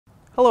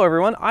Hello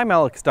everyone, I'm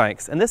Alex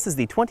Dykes, and this is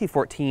the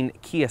 2014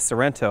 Kia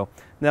Sorento.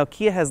 Now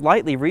Kia has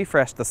lightly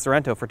refreshed the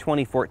Sorento for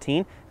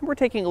 2014, and we're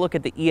taking a look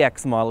at the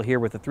EX model here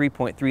with a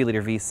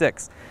 3.3-liter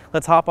V6.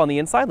 Let's hop on the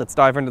inside, let's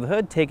dive under the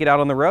hood, take it out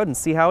on the road, and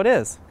see how it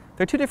is.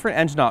 There are two different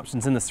engine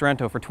options in the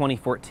Sorento for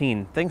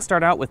 2014. Things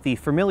start out with the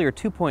familiar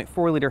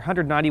 2.4-liter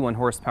 191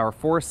 horsepower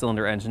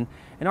 4-cylinder engine,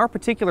 and our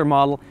particular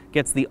model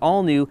gets the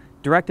all-new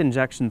direct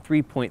injection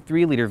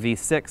 3.3-liter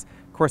V6.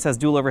 Of course, has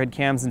dual overhead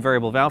cams and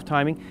variable valve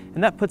timing,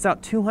 and that puts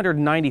out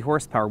 290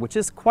 horsepower, which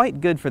is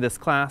quite good for this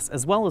class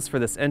as well as for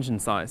this engine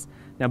size.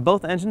 Now,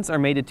 both engines are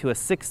mated to a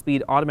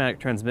 6-speed automatic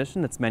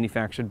transmission that's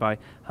manufactured by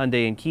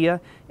Hyundai and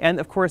Kia, and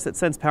of course it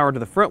sends power to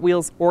the front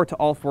wheels or to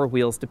all four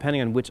wheels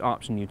depending on which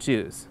option you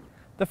choose.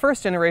 The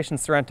first generation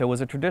Sorento was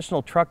a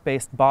traditional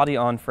truck-based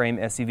body-on-frame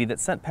SUV that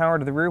sent power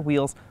to the rear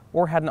wheels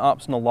or had an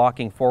optional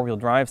locking four-wheel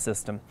drive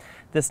system.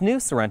 This new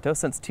Sorento,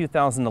 since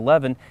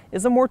 2011,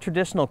 is a more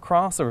traditional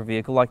crossover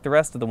vehicle like the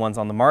rest of the ones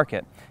on the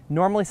market.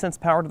 Normally sends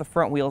power to the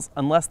front wheels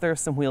unless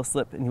there's some wheel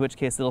slip, in which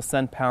case it'll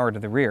send power to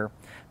the rear.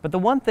 But the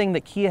one thing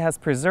that Kia has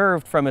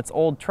preserved from its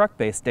old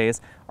truck-based days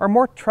are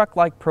more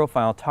truck-like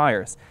profile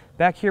tires.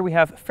 Back here we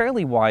have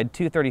fairly wide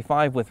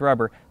 235 with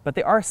rubber, but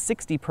they are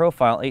 60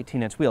 profile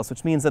 18-inch wheels,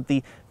 which means that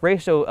the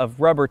ratio of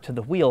rubber to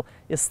the wheel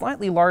is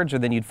slightly larger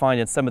than you'd find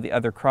in some of the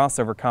other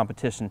crossover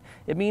competition.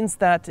 It means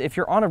that if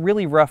you're on a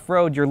really rough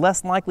road, you're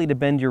less likely to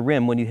bend your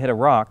rim when you hit a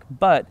rock,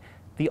 but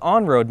the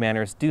on-road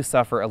manners do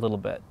suffer a little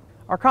bit.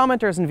 Our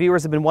commenters and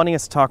viewers have been wanting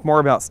us to talk more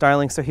about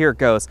styling, so here it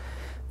goes.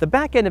 The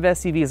back end of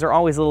SUVs are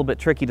always a little bit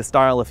tricky to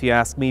style if you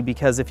ask me,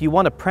 because if you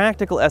want a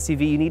practical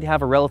SUV, you need to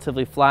have a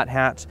relatively flat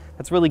hatch.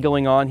 That's really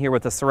going on here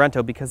with the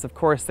Sorento because of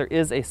course there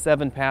is a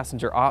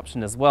 7-passenger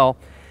option as well.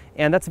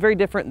 And that's very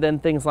different than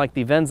things like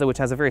the Venza, which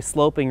has a very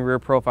sloping rear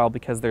profile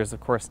because there's of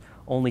course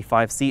only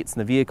 5 seats in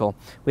the vehicle.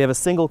 We have a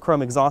single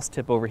chrome exhaust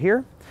tip over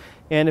here.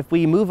 And if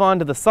we move on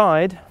to the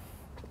side,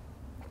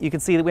 you can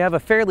see that we have a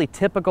fairly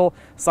typical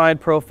side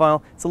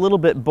profile. It's a little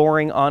bit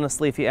boring,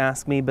 honestly, if you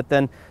ask me, but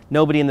then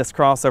nobody in this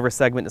crossover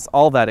segment is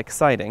all that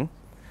exciting.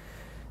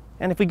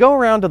 And if we go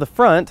around to the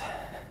front,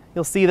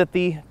 you'll see that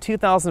the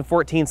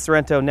 2014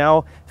 Sorento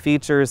now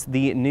features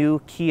the new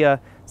Kia,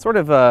 sort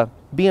of a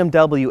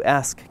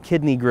BMW-esque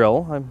kidney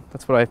grille.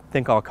 That's what I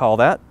think I'll call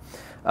that.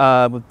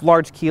 With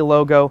large Kia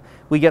logo.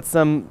 We get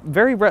some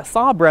very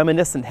Saab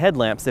reminiscent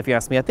headlamps, if you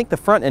ask me. I think the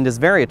front end is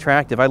very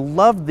attractive. I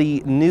love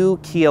the new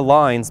Kia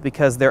lines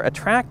because they're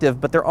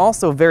attractive, but they're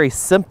also very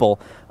simple.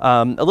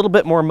 A little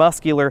bit more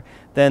muscular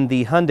than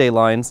the Hyundai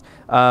lines.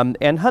 And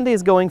Hyundai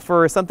is going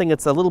for something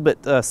that's a little bit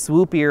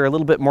swoopier, a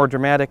little bit more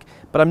dramatic,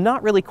 but I'm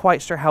not really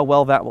quite sure how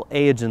well that will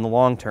age in the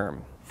long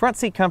term. Front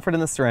seat comfort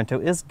in the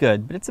Sorento is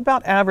good, but it's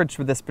about average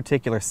for this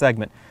particular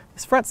segment.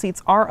 These front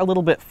seats are a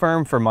little bit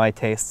firm for my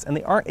tastes, and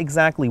they aren't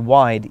exactly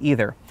wide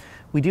either.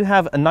 We do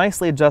have a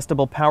nicely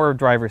adjustable power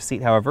driver's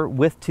seat, however,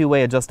 with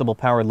 2-way adjustable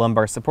power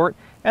lumbar support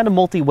and a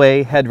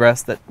multi-way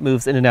headrest that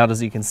moves in and out,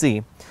 as you can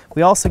see.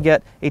 We also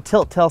get a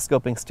tilt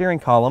telescoping steering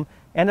column,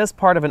 and as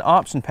part of an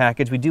option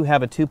package, we do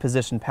have a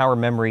 2-position power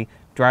memory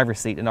driver's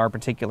seat in our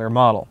particular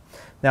model.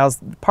 Now,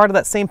 as part of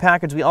that same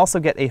package, we also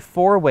get a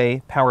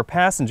 4-way power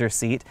passenger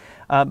seat,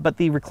 but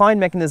the recline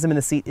mechanism in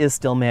the seat is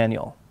still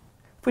manual.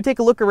 If we take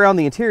a look around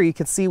the interior, you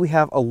can see we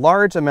have a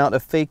large amount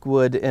of fake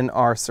wood in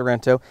our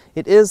Sorento.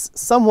 It is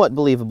somewhat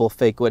believable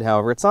fake wood,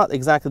 however. It's not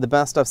exactly the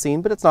best I've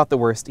seen, but it's not the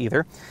worst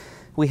either.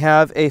 We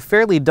have a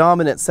fairly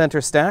dominant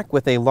center stack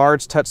with a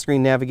large touchscreen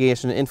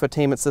navigation and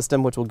infotainment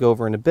system, which we'll go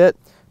over in a bit.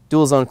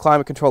 Dual zone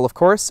climate control, of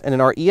course, and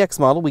in our EX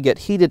model we get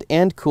heated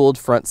and cooled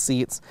front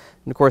seats.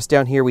 And of course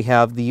down here we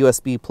have the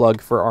USB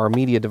plug for our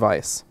media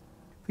device.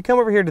 If we come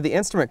over here to the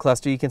instrument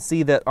cluster, you can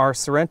see that our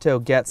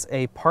Sorento gets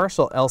a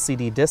partial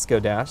LCD disco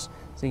dash.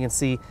 So you can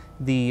see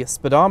the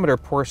speedometer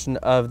portion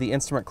of the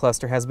instrument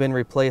cluster has been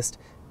replaced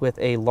with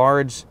a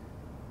large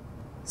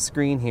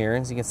screen here.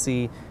 As you can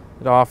see,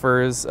 it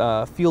offers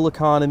fuel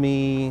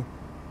economy,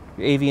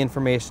 AV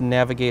information,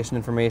 navigation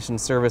information,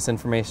 service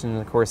information,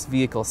 and of course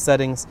vehicle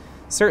settings.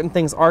 Certain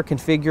things are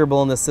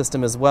configurable in this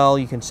system as well.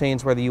 You can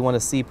change whether you want to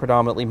see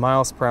predominantly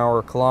miles per hour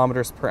or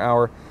kilometers per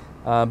hour.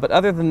 But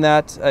other than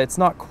that, it's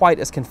not quite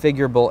as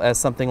configurable as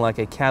something like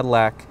a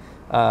Cadillac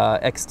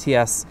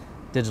XTS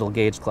digital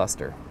gauge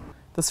cluster.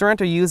 The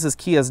Sorento uses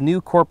Kia's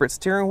new corporate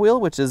steering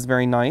wheel, which is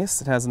very nice.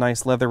 It has a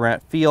nice leather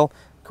wrap feel.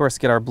 Of course,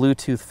 get our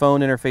Bluetooth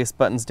phone interface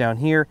buttons down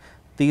here.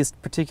 These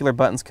particular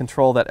buttons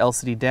control that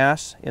LCD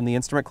dash in the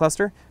instrument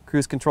cluster,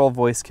 cruise control,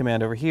 voice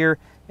command over here,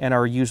 and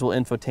our usual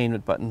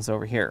infotainment buttons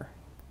over here.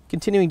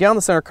 Continuing down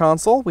the center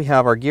console, we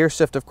have our gear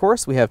shift, of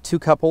course. We have 2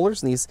 cup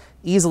holders, and these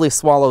easily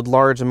swallowed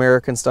large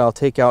American-style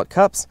takeout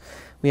cups.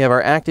 We have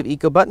our active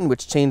eco button,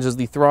 which changes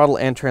the throttle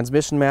and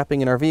transmission mapping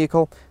in our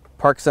vehicle.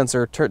 Park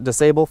sensor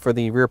disable for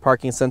the rear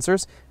parking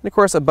sensors, and of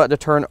course a button to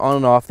turn on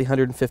and off the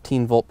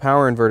 115-volt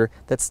power inverter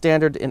that's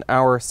standard in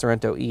our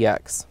Sorento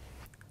EX.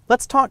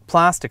 Let's talk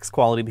plastics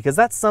quality, because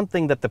that's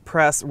something that the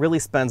press really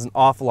spends an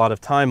awful lot of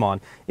time on.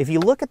 If you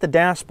look at the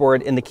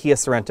dashboard in the Kia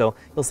Sorento,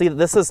 you'll see that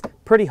this is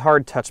pretty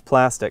hard touch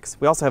plastics.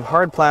 We also have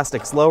hard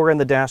plastics lower in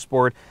the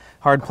dashboard,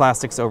 hard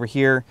plastics over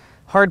here,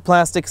 hard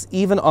plastics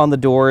even on the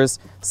doors.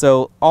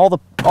 So all the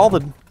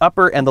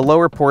upper and the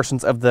lower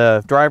portions of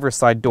the driver's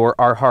side door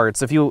are hard.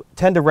 So if you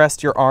tend to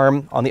rest your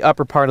arm on the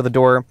upper part of the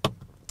door,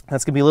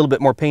 that's going to be a little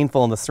bit more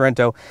painful in the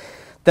Sorento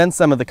than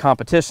some of the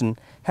competition.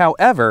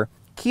 However,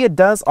 Kia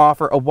does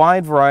offer a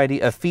wide variety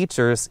of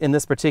features in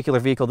this particular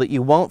vehicle that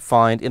you won't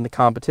find in the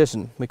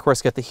competition. We of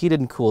course get the heated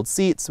and cooled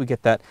seats, we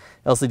get that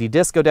LCD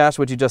disco dash,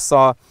 which you just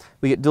saw,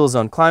 we get dual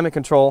zone climate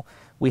control,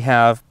 we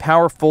have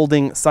power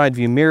folding side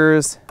view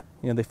mirrors,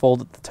 you know, they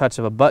fold at the touch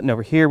of a button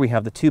over here, we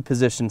have the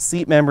 2-position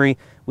seat memory,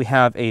 we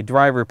have a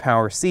driver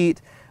power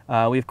seat,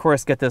 we of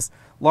course get this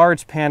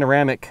large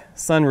panoramic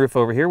sunroof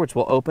over here, which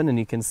will open and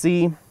you can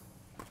see.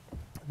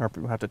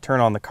 We'll have to turn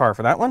on the car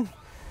for that one.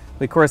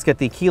 We of course get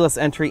the keyless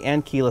entry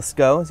and keyless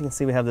go. As you can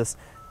see, we have this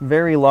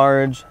very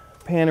large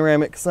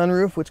panoramic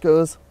sunroof which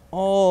goes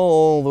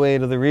all the way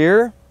to the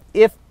rear.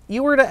 If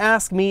you were to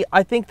ask me,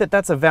 I think that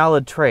that's a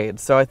valid trade.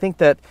 So I think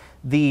that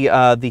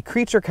the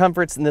creature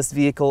comforts in this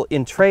vehicle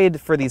in trade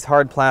for these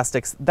hard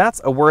plastics,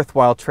 that's a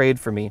worthwhile trade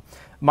for me.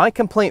 My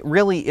complaint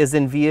really is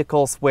in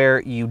vehicles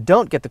where you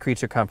don't get the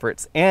creature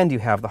comforts and you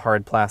have the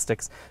hard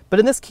plastics. But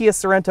in this Kia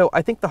Sorento,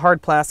 I think the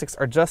hard plastics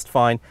are just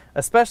fine,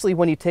 especially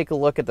when you take a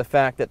look at the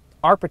fact that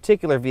our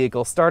particular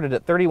vehicle started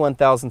at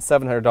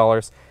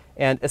 $31,700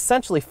 and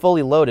essentially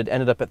fully loaded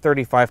ended up at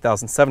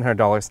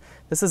 $35,700.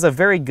 This is a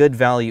very good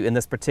value in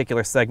this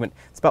particular segment.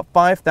 It's about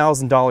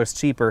 $5,000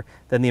 cheaper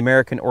than the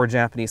American or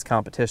Japanese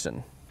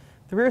competition.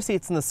 The rear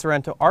seats in the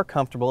Sorento are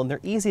comfortable and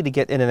they're easy to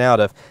get in and out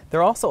of.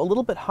 They're also a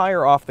little bit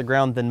higher off the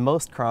ground than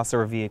most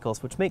crossover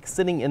vehicles, which makes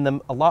sitting in them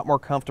a lot more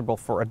comfortable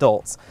for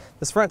adults.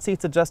 This front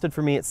seat's adjusted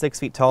for me at 6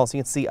 feet tall, so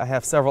you can see I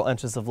have several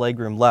inches of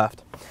legroom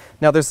left.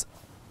 Now there's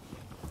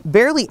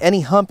barely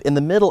any hump in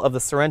the middle of the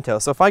Sorento,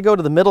 so if I go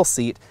to the middle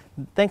seat,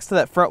 thanks to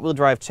that front-wheel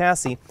drive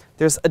chassis,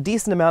 there's a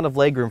decent amount of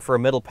legroom for a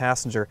middle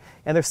passenger,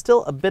 and there's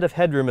still a bit of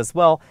headroom as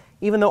well,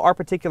 even though our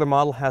particular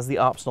model has the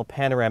optional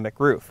panoramic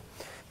roof.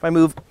 If I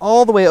move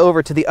all the way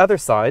over to the other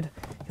side,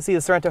 you can see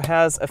the Sorento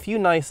has a few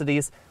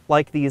niceties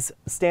like these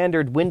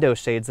standard window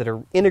shades that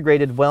are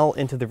integrated well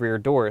into the rear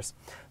doors.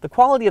 The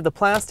quality of the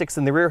plastics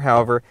in the rear,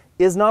 however,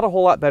 is not a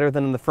whole lot better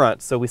than in the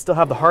front. So we still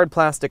have the hard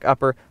plastic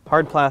upper,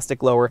 hard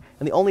plastic lower,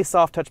 and the only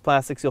soft touch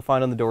plastics you'll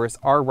find on the doors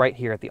are right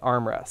here at the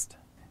armrest.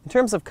 In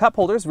terms of cup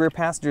holders, rear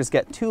passengers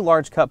get 2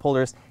 large cup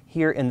holders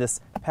here in this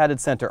padded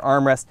center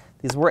armrest.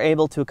 These were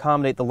able to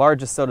accommodate the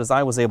largest sodas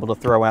I was able to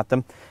throw at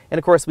them. And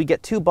of course, we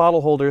get 2 bottle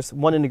holders,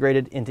 one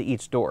integrated into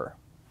each door.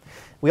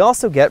 We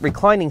also get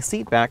reclining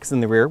seat backs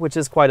in the rear, which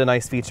is quite a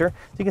nice feature.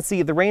 You can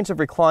see the range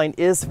of recline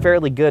is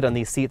fairly good on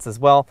these seats as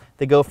well.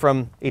 They go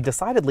from a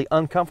decidedly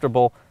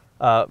uncomfortable,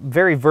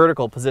 very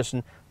vertical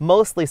position,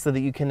 mostly so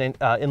that you can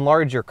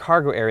enlarge your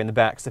cargo area in the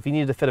back. So if you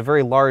need to fit a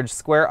very large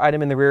square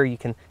item in the rear, you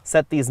can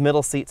set these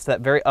middle seats to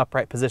that very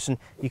upright position.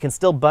 You can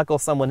still buckle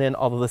someone in,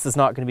 although this is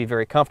not going to be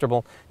very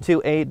comfortable,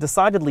 to a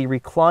decidedly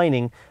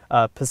reclining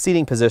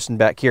seating position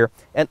back here.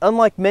 And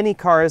unlike many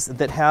cars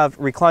that have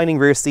reclining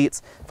rear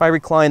seats, if I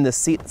recline this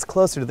seat that's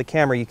closer to the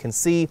camera, you can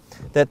see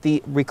that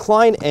the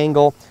recline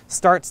angle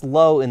starts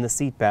low in the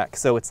seat back.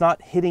 So it's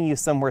not hitting you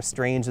somewhere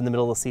strange in the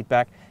middle of the seat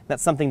back.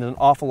 That's something that an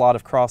awful lot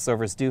of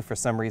crossovers do for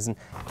some reason.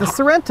 The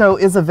Sorento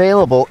is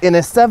available in a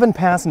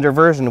 7-passenger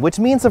version, which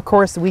means, of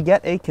course, we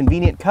get a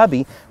convenient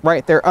cubby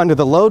right there under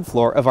the load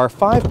floor of our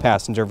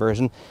 5-passenger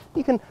version.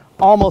 You can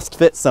almost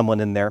fit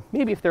someone in there,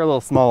 maybe if they're a little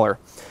smaller.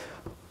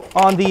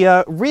 On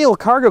the real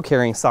cargo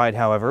carrying side,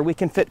 however, we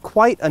can fit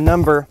quite a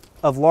number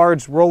of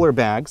large roller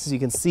bags, as you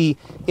can see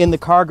in the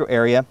cargo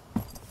area,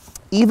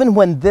 even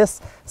when this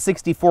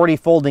 60/40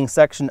 folding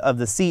section of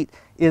the seat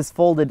is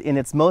folded in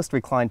its most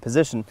reclined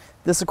position.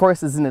 This, of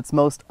course, is in its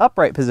most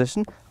upright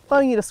position,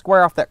 allowing you to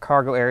square off that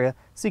cargo area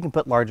so you can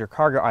put larger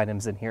cargo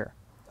items in here.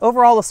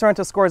 Overall, the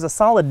Sorento scores a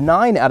solid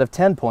 9 out of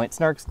 10 points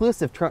in our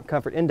exclusive Trunk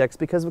Comfort Index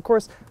because, of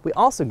course, we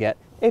also get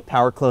a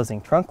power closing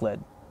trunk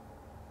lid.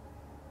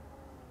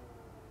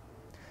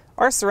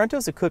 Our Sorento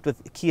is equipped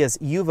with Kia's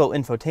UVO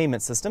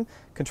infotainment system,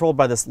 controlled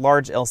by this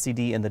large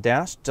LCD in the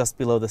dash just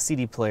below the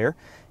CD player.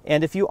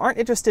 And if you aren't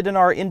interested in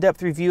our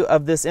in-depth review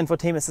of this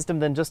infotainment system,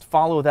 then just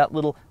follow that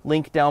little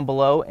link down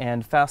below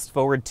and fast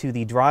forward to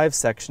the drive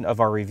section of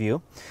our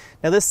review.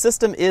 Now, this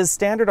system is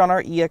standard on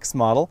our EX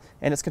model,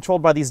 and it's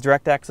controlled by these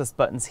direct access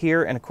buttons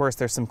here, and of course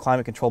there's some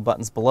climate control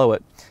buttons below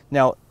it.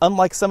 Now,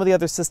 unlike some of the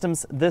other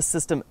systems, this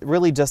system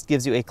really just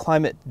gives you a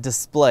climate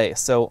display.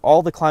 So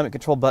all the climate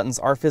control buttons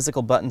are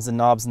physical buttons and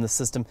knobs in the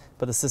system,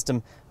 but the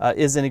system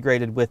is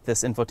integrated with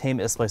this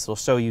infotainment display, so it'll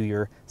show you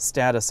your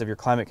status of your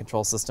climate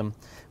control system.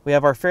 We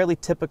have our fairly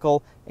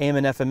typical AM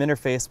and FM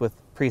interface with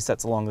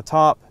presets along the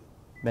top,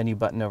 menu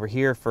button over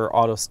here for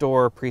auto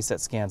store,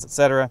 preset scans,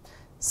 etc.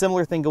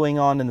 Similar thing going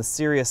on in the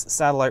Sirius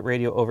satellite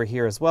radio over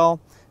here as well.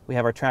 We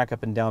have our track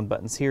up and down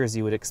buttons here, as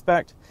you would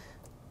expect.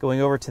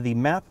 Going over to the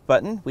map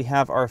button, we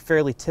have our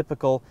fairly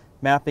typical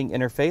mapping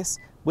interface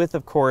with,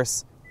 of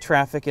course,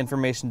 traffic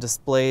information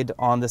displayed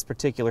on this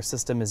particular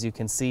system, as you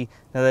can see.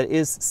 Now, that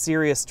is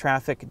Sirius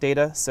traffic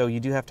data, so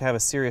you do have to have a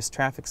Sirius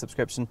traffic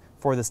subscription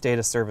for this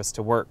data service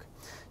to work.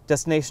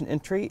 Destination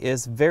entry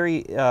is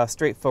very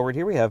straightforward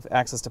here. We have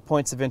access to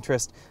points of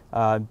interest,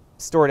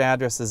 stored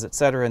addresses,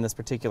 etc. in this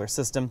particular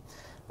system.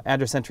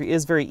 Address entry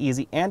is very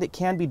easy, and it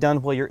can be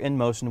done while you're in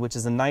motion, which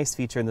is a nice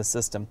feature in the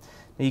system.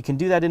 Now, you can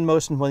do that in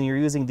motion when you're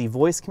using the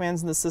voice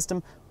commands in the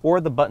system or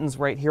the buttons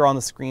right here on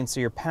the screen, so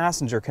your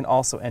passenger can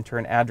also enter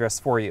an address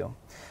for you.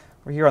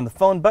 We're here on the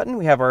phone button.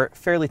 We have our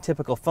fairly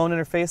typical phone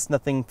interface,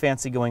 nothing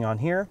fancy going on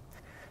here.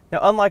 Now,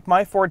 unlike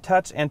my Ford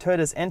Touch and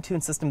Toyota's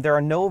Entune system, there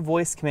are no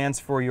voice commands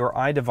for your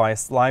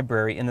iDevice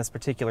library in this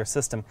particular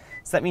system.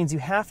 So that means you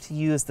have to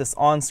use this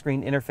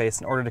on-screen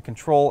interface in order to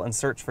control and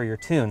search for your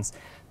tunes.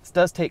 This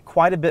does take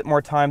quite a bit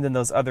more time than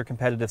those other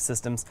competitive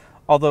systems,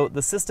 although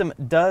the system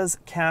does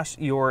cache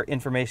your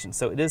information,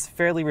 so it is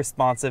fairly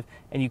responsive,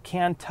 and you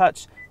can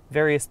touch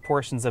various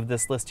portions of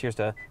this list here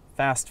to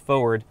fast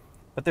forward.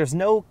 But there's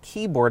no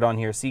keyboard on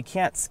here, so you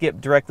can't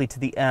skip directly to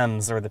the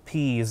M's or the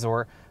P's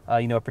or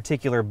a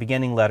particular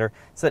beginning letter.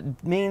 So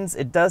that means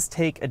it does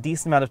take a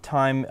decent amount of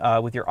time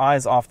with your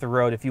eyes off the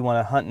road if you want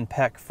to hunt and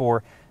peck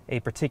for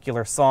a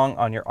particular song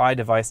on your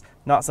iDevice.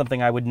 Not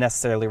something I would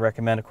necessarily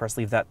recommend. Of course,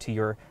 leave that to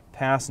your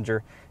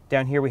passenger.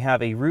 Down here we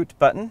have a route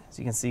button. As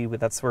you can see,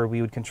 that's where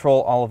we would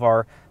control all of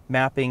our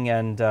mapping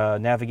and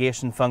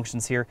navigation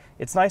functions here.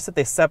 It's nice that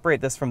they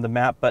separate this from the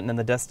map button and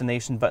the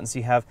destination button, so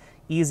you have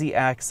easy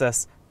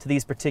access to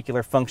these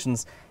particular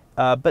functions.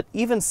 But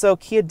even so,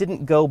 Kia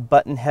didn't go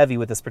button heavy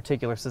with this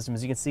particular system.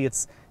 As you can see,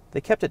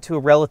 they kept it to a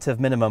relative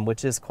minimum,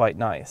 which is quite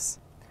nice.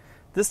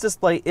 This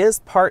display is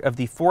part of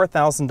the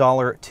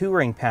 $4,000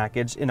 touring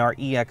package in our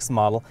EX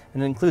model,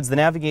 and it includes the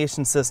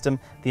navigation system,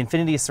 the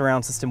Infinity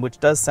surround system, which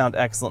does sound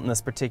excellent in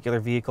this particular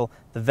vehicle,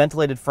 the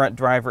ventilated front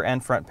driver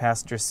and front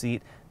passenger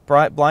seat,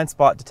 blind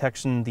spot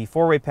detection, the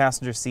four-way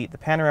passenger seat, the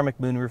panoramic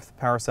moonroof, the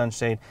power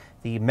sunshade,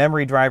 the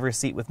memory driver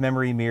seat with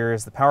memory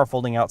mirrors, the power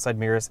folding outside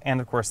mirrors, and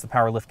of course the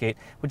power liftgate,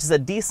 which is a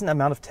decent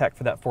amount of tech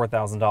for that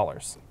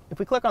 $4,000. If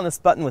we click on this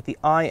button with the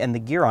eye and the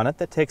gear on it,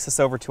 that takes us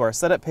over to our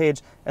setup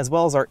page, as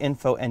well as our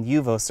info and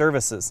UVO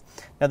services.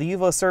 Now, the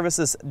UVO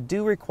services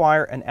do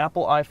require an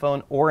Apple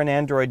iPhone or an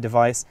Android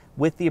device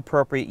with the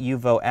appropriate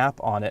UVO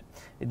app on it.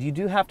 You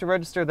do have to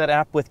register that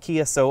app with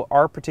Kia, so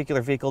our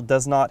particular vehicle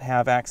does not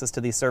have access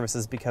to these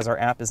services because our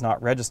app is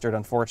not registered,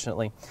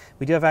 unfortunately.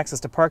 We do have access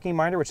to Parking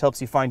Minder, which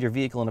helps you find your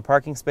vehicle in a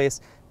parking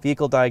space,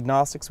 Vehicle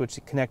Diagnostics, which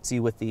connects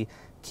you with the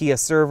Kia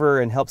server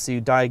and helps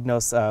you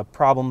diagnose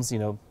problems,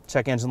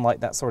 check engine light,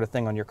 that sort of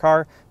thing on your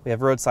car. We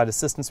have roadside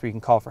assistance where you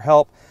can call for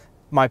help.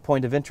 My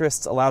Point of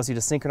Interests allows you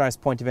to synchronize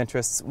point of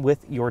interests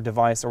with your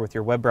device or with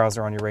your web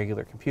browser on your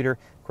regular computer.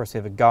 Of course, we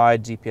have a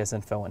guide, GPS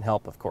info, and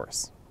help, of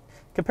course.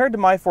 Compared to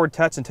my Ford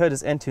Touch and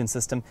Toyota's Entune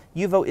system,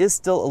 UVO is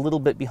still a little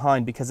bit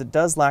behind because it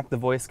does lack the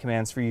voice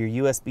commands for your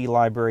USB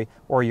library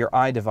or your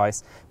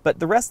iDevice, but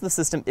the rest of the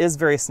system is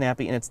very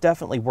snappy, and it's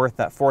definitely worth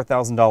that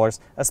 $4,000,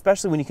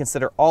 especially when you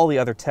consider all the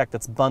other tech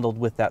that's bundled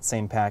with that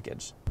same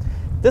package.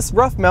 This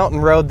rough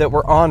mountain road that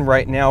we're on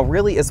right now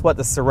really is what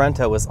the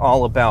Sorento is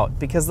all about,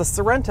 because the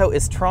Sorento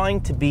is trying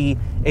to be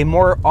a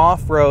more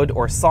off-road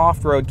or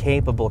soft-road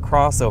capable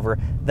crossover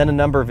than a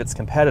number of its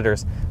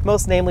competitors,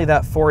 most namely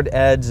that Ford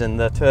Edge and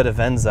the Toyota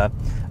Venza.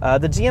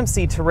 The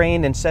GMC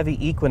Terrain and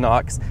Chevy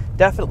Equinox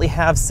definitely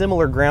have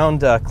similar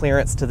ground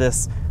clearance to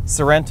this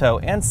Sorento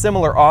and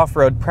similar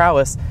off-road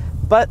prowess,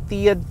 but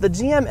the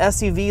GM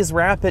SUVs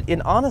wrap it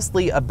in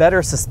honestly a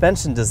better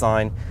suspension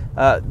design.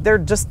 They're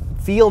just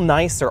feel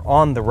nicer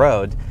on the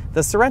road.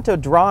 The Sorento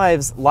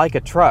drives like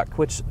a truck,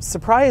 which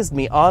surprised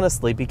me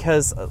honestly,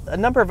 because a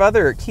number of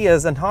other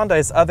Kias and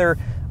Hyundai's other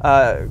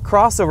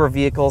crossover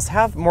vehicles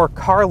have more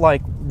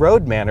car-like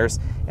road manners,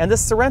 and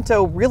this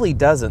Sorento really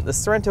doesn't. The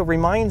Sorento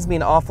reminds me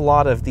an awful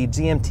lot of the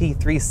GMT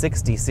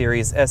 360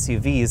 series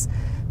SUVs.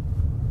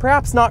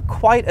 Perhaps not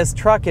quite as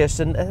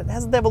truckish, and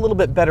they have a little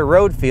bit better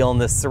road feel in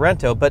this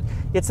Sorento, but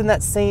it's in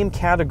that same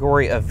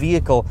category of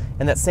vehicle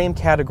and that same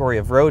category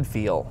of road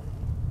feel.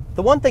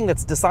 The one thing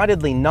that's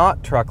decidedly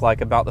not truck-like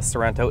about the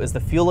Sorento is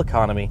the fuel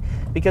economy,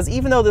 because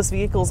even though this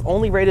vehicle is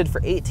only rated for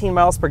 18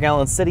 miles per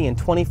gallon city and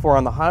 24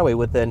 on the highway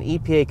with an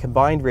EPA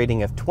combined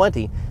rating of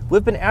 20,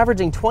 we've been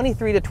averaging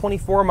 23 to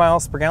 24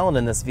 miles per gallon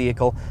in this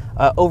vehicle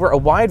over a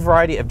wide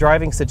variety of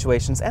driving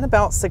situations and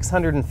about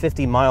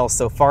 650 miles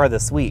so far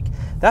this week.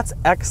 That's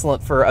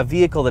excellent for a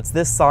vehicle that's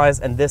this size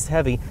and this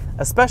heavy,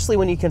 especially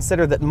when you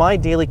consider that my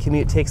daily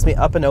commute takes me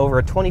up and over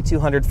a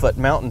 2,200-foot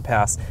mountain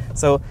pass.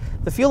 So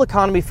the fuel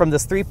economy from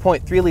this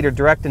 3.3-liter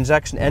direct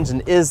injection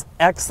engine is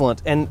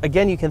excellent, and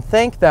again, you can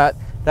thank that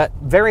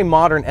very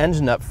modern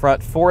engine up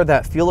front for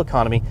that fuel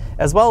economy,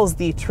 as well as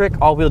the Trick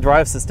all-wheel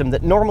drive system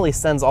that normally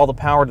sends all the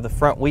power to the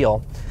front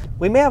wheel.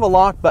 We may have a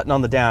lock button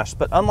on the dash,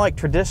 but unlike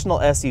traditional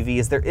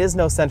SUVs, there is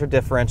no center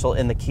differential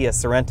in the Kia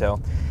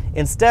Sorento.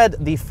 Instead,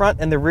 the front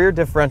and the rear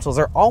differentials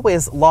are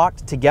always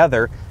locked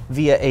together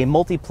via a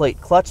multi-plate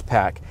clutch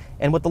pack.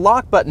 And what the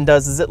lock button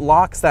does is it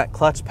locks that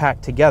clutch pack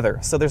together.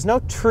 So there's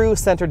no true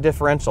center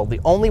differential.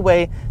 The only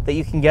way that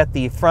you can get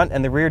the front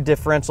and the rear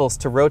differentials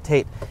to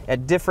rotate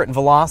at different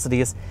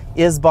velocities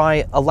is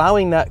by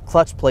allowing that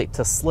clutch plate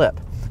to slip.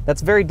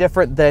 That's very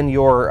different than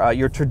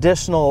your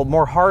traditional,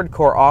 more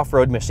hardcore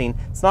off-road machine.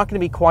 It's not going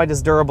to be quite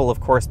as durable, of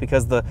course,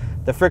 because the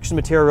friction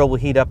material will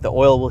heat up, the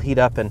oil will heat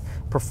up, and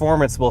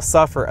performance will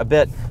suffer a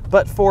bit.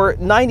 But for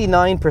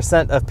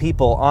 99% of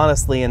people,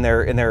 honestly, in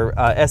their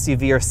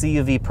SUV or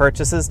CUV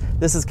purchases,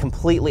 this is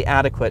completely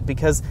adequate,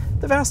 because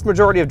the vast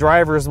majority of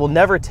drivers will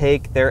never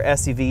take their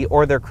SUV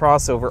or their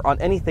crossover on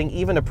anything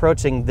even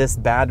approaching this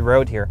bad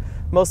road here.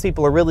 Most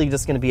people are really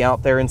just going to be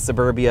out there in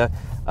suburbia,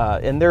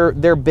 and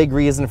their big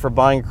reason for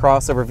buying a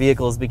crossover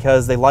vehicle is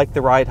because they like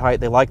the ride height,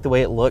 they like the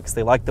way it looks,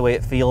 they like the way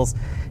it feels,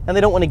 and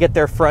they don't want to get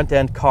their front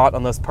end caught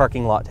on those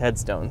parking lot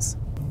headstones.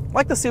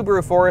 Like the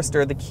Subaru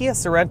Forester, the Kia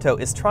Sorento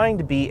is trying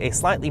to be a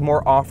slightly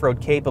more off-road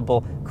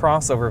capable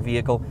crossover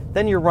vehicle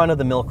than your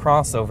run-of-the-mill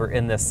crossover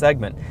in this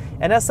segment.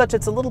 And as such,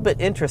 it's a little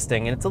bit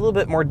interesting, and it's a little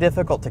bit more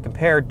difficult to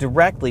compare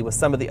directly with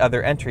some of the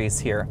other entries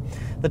here.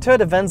 The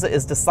Toyota Venza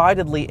is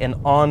decidedly an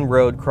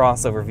on-road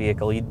crossover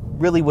vehicle. You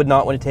really would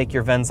not want to take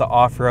your Venza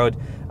off-road.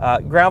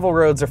 Gravel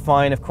roads are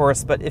fine, of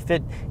course, but if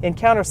it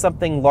encounters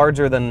something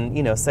larger than,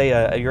 you know,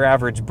 say your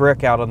average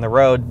brick out on the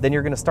road, then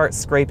you're going to start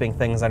scraping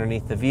things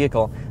underneath the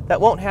vehicle.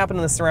 That won't happen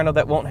in the Sorento,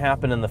 that won't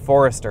happen in the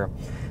Forester.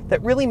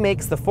 That really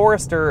makes the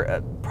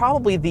Forester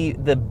probably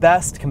the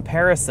best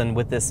comparison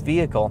with this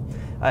vehicle.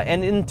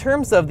 And in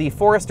terms of the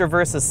Forester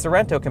versus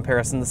Sorento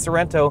comparison, the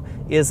Sorento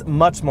is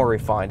much more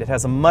refined. It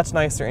has a much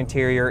nicer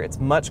interior, it's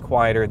much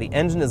quieter, the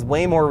engine is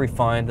way more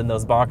refined than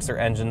those boxer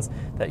engines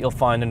that you'll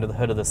find under the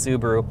hood of the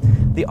Subaru.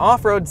 The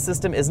off-road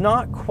system is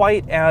not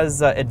quite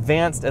as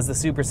advanced as the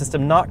Super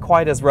system, not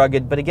quite as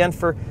rugged, but again,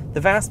 for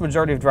the vast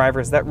majority of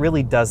drivers, that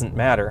really doesn't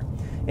matter.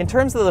 In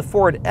terms of the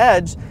Ford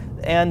Edge,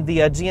 and the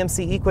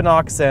GMC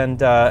Equinox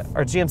and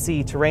or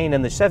GMC Terrain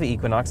and the Chevy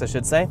Equinox, I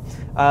should say,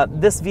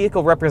 this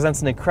vehicle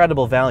represents an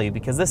incredible value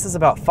because this is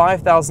about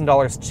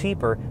 $5,000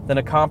 cheaper than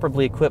a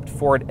comparably equipped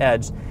Ford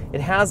Edge.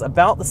 It has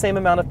about the same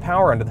amount of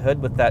power under the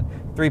hood with that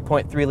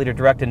 3.3-liter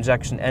direct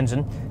injection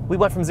engine. We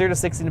went from 0 to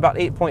 60 in about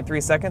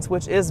 8.3 seconds,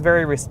 which is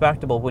very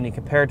respectable when you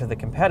compare it to the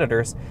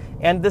competitors.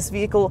 And this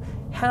vehicle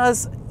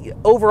has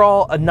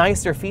overall a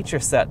nicer feature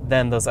set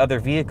than those other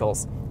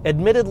vehicles.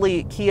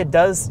 Admittedly, Kia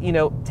does,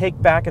 take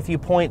back a few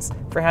points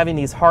for having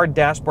these hard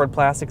dashboard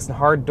plastics and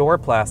hard door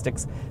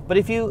plastics. But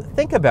if you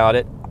think about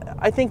it,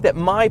 I think that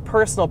my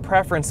personal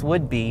preference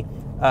would be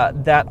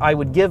that I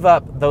would give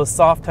up those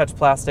soft touch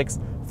plastics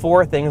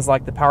for things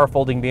like the power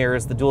folding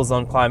mirrors, the dual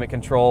zone climate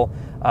control,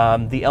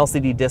 the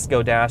LCD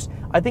disco dash.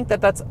 I think that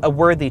that's a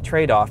worthy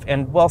trade-off.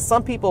 And while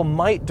some people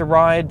might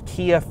deride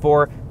Kia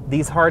for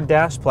these hard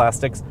dash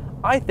plastics,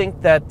 I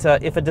think that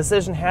if a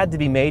decision had to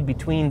be made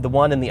between the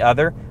one and the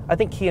other, I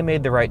think Kia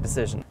made the right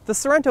decision. The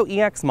Sorento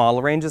EX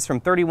model ranges from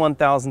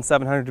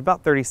 $31,700 to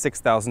about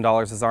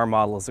 $36,000 as our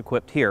model is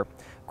equipped here.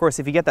 Of course,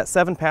 if you get that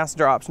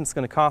 7-passenger option, it's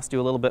going to cost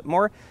you a little bit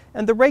more,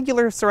 and the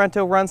regular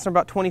Sorento runs from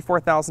about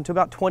 $24,000 to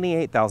about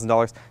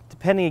 $28,000,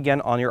 depending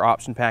again on your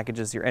option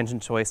packages, your engine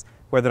choice,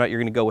 whether or not you're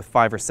going to go with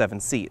 5 or 7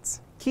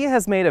 seats. Kia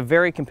has made a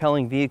very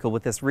compelling vehicle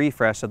with this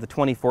refresh of the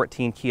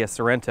 2014 Kia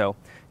Sorento.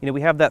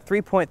 We have that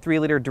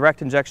 3.3-liter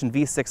direct injection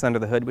V6 under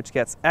the hood, which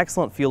gets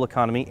excellent fuel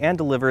economy and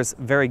delivers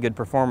very good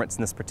performance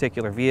in this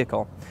particular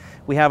vehicle.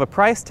 We have a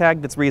price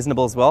tag that's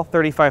reasonable as well,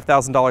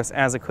 $35,000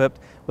 as equipped,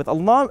 with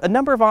a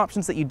number of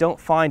options that you don't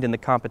find in the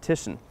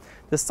competition.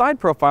 The side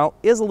profile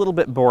is a little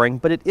bit boring,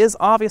 but it is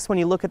obvious when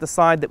you look at the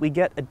side that we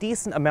get a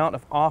decent amount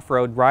of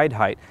off-road ride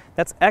height.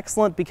 That's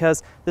excellent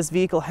because this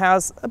vehicle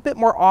has a bit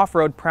more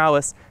off-road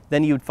prowess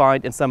than you'd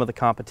find in some of the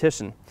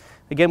competition.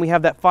 Again, we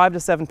have that 5 to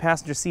 7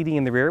 passenger seating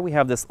in the rear, we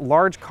have this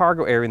large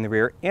cargo area in the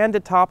rear, and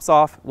it tops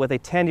off with a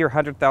 10-year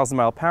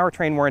 100,000-mile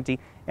powertrain warranty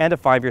and a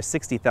 5-year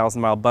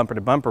 60,000-mile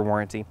bumper-to-bumper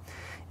warranty.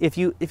 If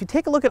you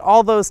take a look at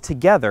all those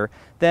together,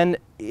 then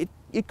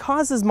it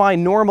causes my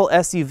normal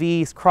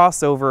SUV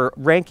crossover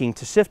ranking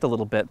to shift a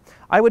little bit.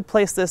 I would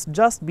place this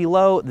just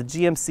below the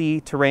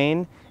GMC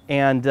Terrain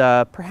and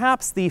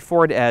perhaps the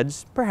Ford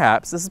Edge,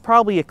 perhaps. This is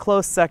probably a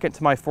close second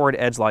to my Ford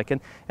Edge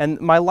liking, and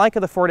my like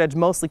of the Ford Edge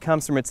mostly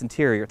comes from its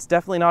interior. It's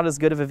definitely not as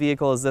good of a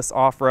vehicle as this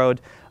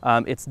off-road.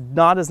 It's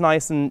not as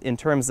nice in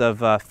terms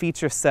of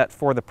feature set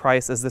for the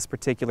price as this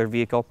particular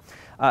vehicle.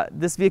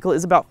 This vehicle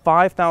is about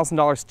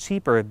 $5,000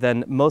 cheaper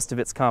than most of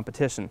its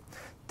competition.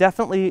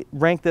 Definitely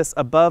rank this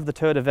above the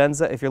Toyota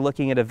Venza if you're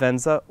looking at a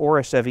Venza or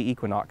a Chevy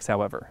Equinox,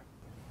 however.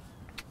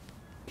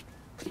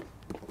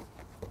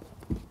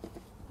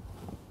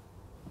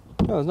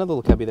 Oh, there's another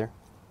little cubby there.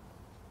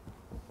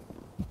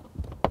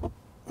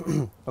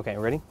 Okay,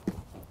 ready?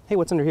 Hey,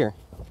 what's under here?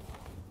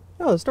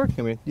 Oh, there's storage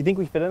coming in. Do you think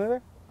we fit under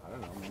there? I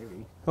don't know,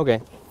 maybe.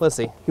 Okay, let's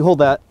see. You hold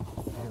that.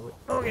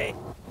 Okay.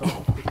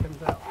 Oh, it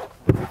comes out.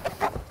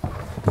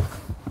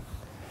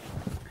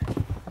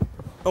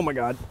 Oh my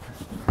God.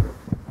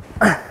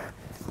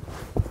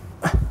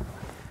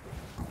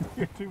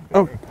 You're too big.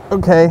 Oh,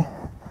 okay.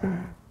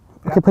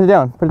 Okay, put it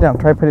down. Put it down.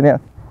 Try putting it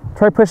down.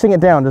 Try pushing it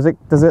down. Does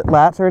it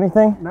latch or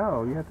anything?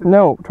 No, you have to.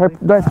 No. Try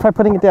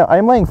putting it down.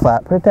 I'm laying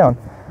flat. Put it down.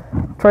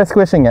 Try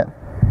squishing it.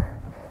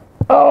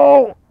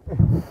 Oh!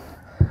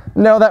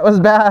 No, that was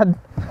bad.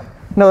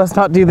 No, let's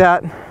not do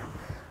that.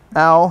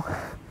 Ow.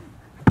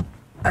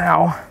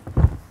 Ow.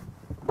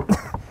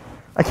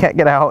 I can't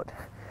get out.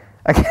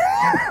 I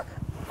can't.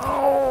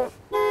 Oh.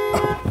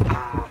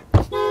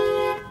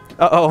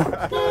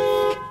 Uh-oh.